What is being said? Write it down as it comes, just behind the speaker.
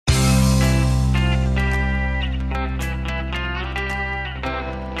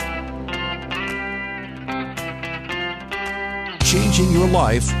changing your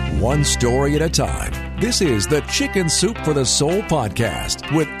life one story at a time. This is the Chicken Soup for the Soul podcast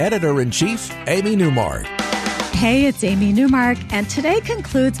with Editor-in-Chief Amy Newmark. Hey, it's Amy Newmark, and today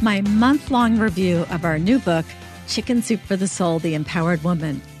concludes my month-long review of our new book, Chicken Soup for the Soul, The Empowered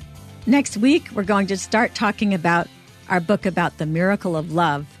Woman. Next week, we're going to start talking about our book about the miracle of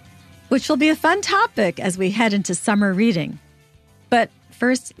love, which will be a fun topic as we head into summer reading. But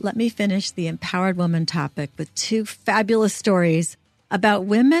first, let me finish the empowered woman topic with two fabulous stories about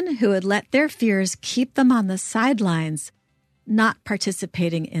women who had let their fears keep them on the sidelines, not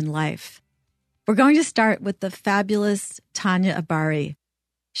participating in life. We're going to start with the fabulous Tanya Abari.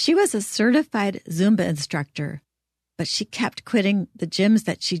 She was a certified Zumba instructor, but she kept quitting the gyms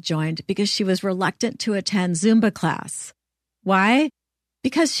that she joined because she was reluctant to attend Zumba class. Why?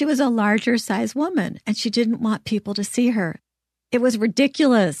 Because she was a larger size woman and she didn't want people to see her. It was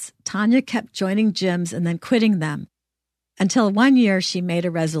ridiculous. Tanya kept joining gyms and then quitting them until one year she made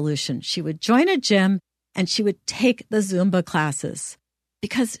a resolution. She would join a gym and she would take the Zumba classes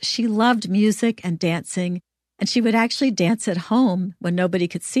because she loved music and dancing, and she would actually dance at home when nobody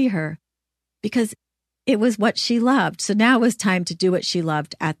could see her because it was what she loved. So now it was time to do what she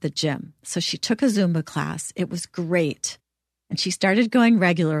loved at the gym. So she took a Zumba class. It was great. And she started going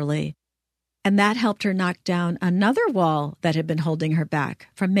regularly. And that helped her knock down another wall that had been holding her back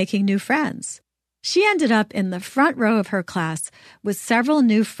from making new friends. She ended up in the front row of her class with several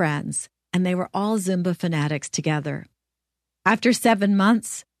new friends, and they were all Zumba fanatics together. After 7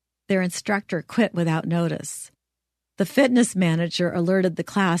 months, their instructor quit without notice. The fitness manager alerted the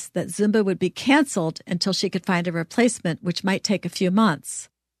class that Zumba would be canceled until she could find a replacement, which might take a few months.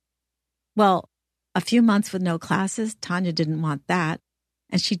 Well, a few months with no classes, Tanya didn't want that.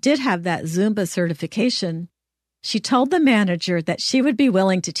 And she did have that Zumba certification. She told the manager that she would be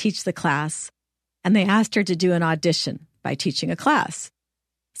willing to teach the class, and they asked her to do an audition by teaching a class.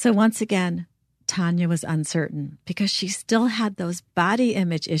 So once again, Tanya was uncertain because she still had those body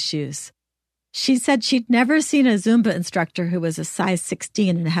image issues. She said she'd never seen a Zumba instructor who was a size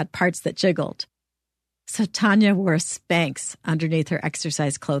 16 and had parts that jiggled. So Tanya wore Spanx underneath her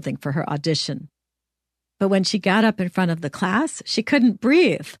exercise clothing for her audition. But when she got up in front of the class, she couldn't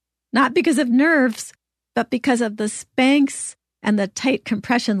breathe, not because of nerves, but because of the Spanx and the tight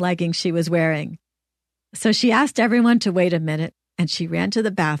compression leggings she was wearing. So she asked everyone to wait a minute, and she ran to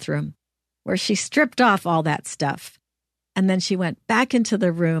the bathroom, where she stripped off all that stuff. And then she went back into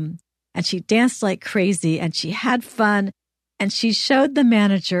the room, and she danced like crazy, and she had fun, and she showed the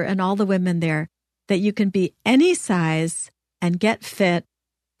manager and all the women there that you can be any size and get fit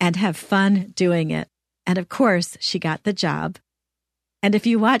and have fun doing it. And of course, she got the job. And if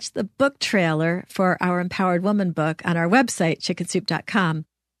you watch the book trailer for our Empowered Woman book on our website, chickensoup.com,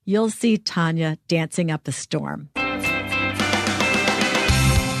 you'll see Tanya dancing up a storm.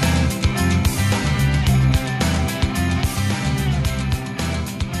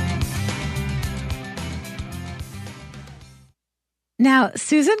 Now,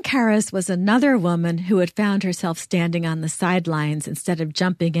 Susan Karas was another woman who had found herself standing on the sidelines instead of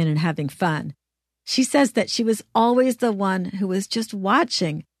jumping in and having fun. She says that she was always the one who was just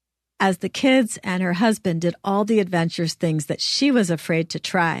watching as the kids and her husband did all the adventurous things that she was afraid to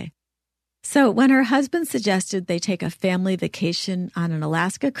try. So when her husband suggested they take a family vacation on an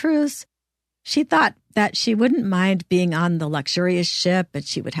Alaska cruise, she thought that she wouldn't mind being on the luxurious ship, and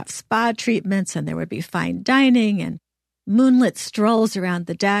she would have spa treatments and there would be fine dining and moonlit strolls around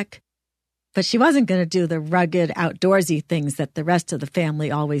the deck. But she wasn't going to do the rugged, outdoorsy things that the rest of the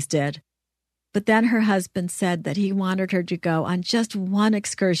family always did. But then her husband said that he wanted her to go on just one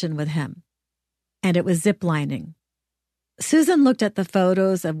excursion with him, and it was ziplining. Susan looked at the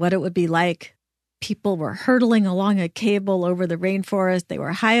photos of what it would be like. People were hurtling along a cable over the rainforest. They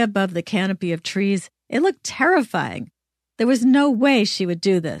were high above the canopy of trees. It looked terrifying. There was no way she would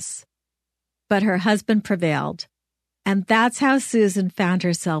do this. But her husband prevailed, and that's how Susan found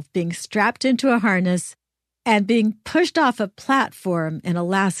herself being strapped into a harness and being pushed off a platform in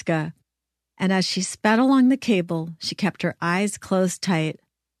Alaska. And as she sped along the cable, she kept her eyes closed tight.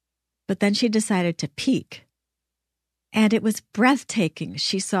 But then she decided to peek. And it was breathtaking.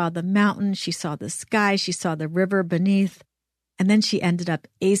 She saw the mountain, she saw the sky, she saw the river beneath. And then she ended up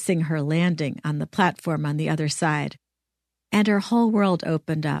acing her landing on the platform on the other side. And her whole world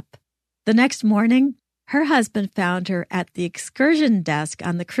opened up. The next morning, her husband found her at the excursion desk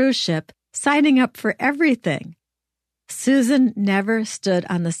on the cruise ship, signing up for everything. Susan never stood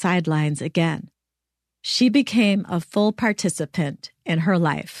on the sidelines again. She became a full participant in her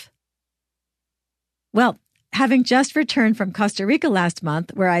life. Well, having just returned from Costa Rica last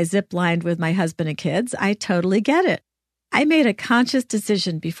month, where I zip-lined with my husband and kids, I totally get it. I made a conscious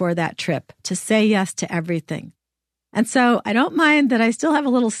decision before that trip to say yes to everything. And so I don't mind that I still have a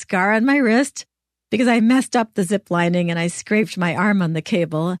little scar on my wrist because I messed up the zip lining and I scraped my arm on the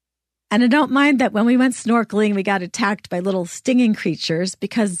cable. And I don't mind that when we went snorkeling, we got attacked by little stinging creatures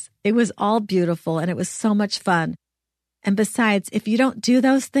because it was all beautiful and it was so much fun. And besides, if you don't do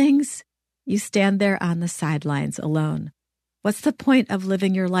those things, you stand there on the sidelines alone. What's the point of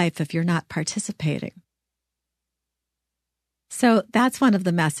living your life if you're not participating? So that's one of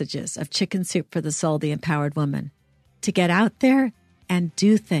the messages of Chicken Soup for the Soul, the Empowered Woman. To get out there and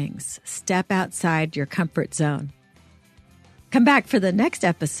do things. Step outside your comfort zone. Come back for the next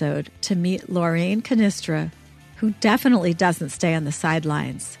episode to meet Lorraine Canistra, who definitely doesn't stay on the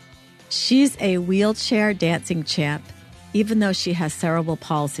sidelines. She's a wheelchair dancing champ, even though she has cerebral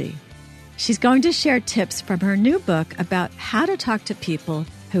palsy. She's going to share tips from her new book about how to talk to people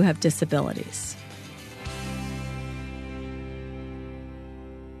who have disabilities.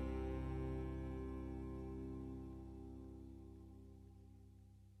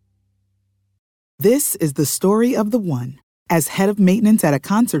 This is the story of the one. As head of maintenance at a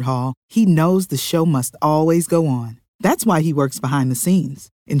concert hall, he knows the show must always go on. That's why he works behind the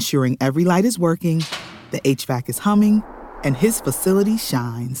scenes, ensuring every light is working, the HVAC is humming, and his facility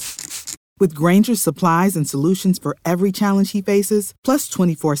shines. With Grainger's supplies and solutions for every challenge he faces, plus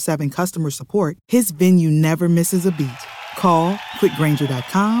 24/7 customer support, his venue never misses a beat. Call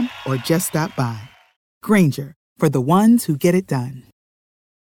quickgrainger.com or just stop by. Grainger, for the ones who get it done.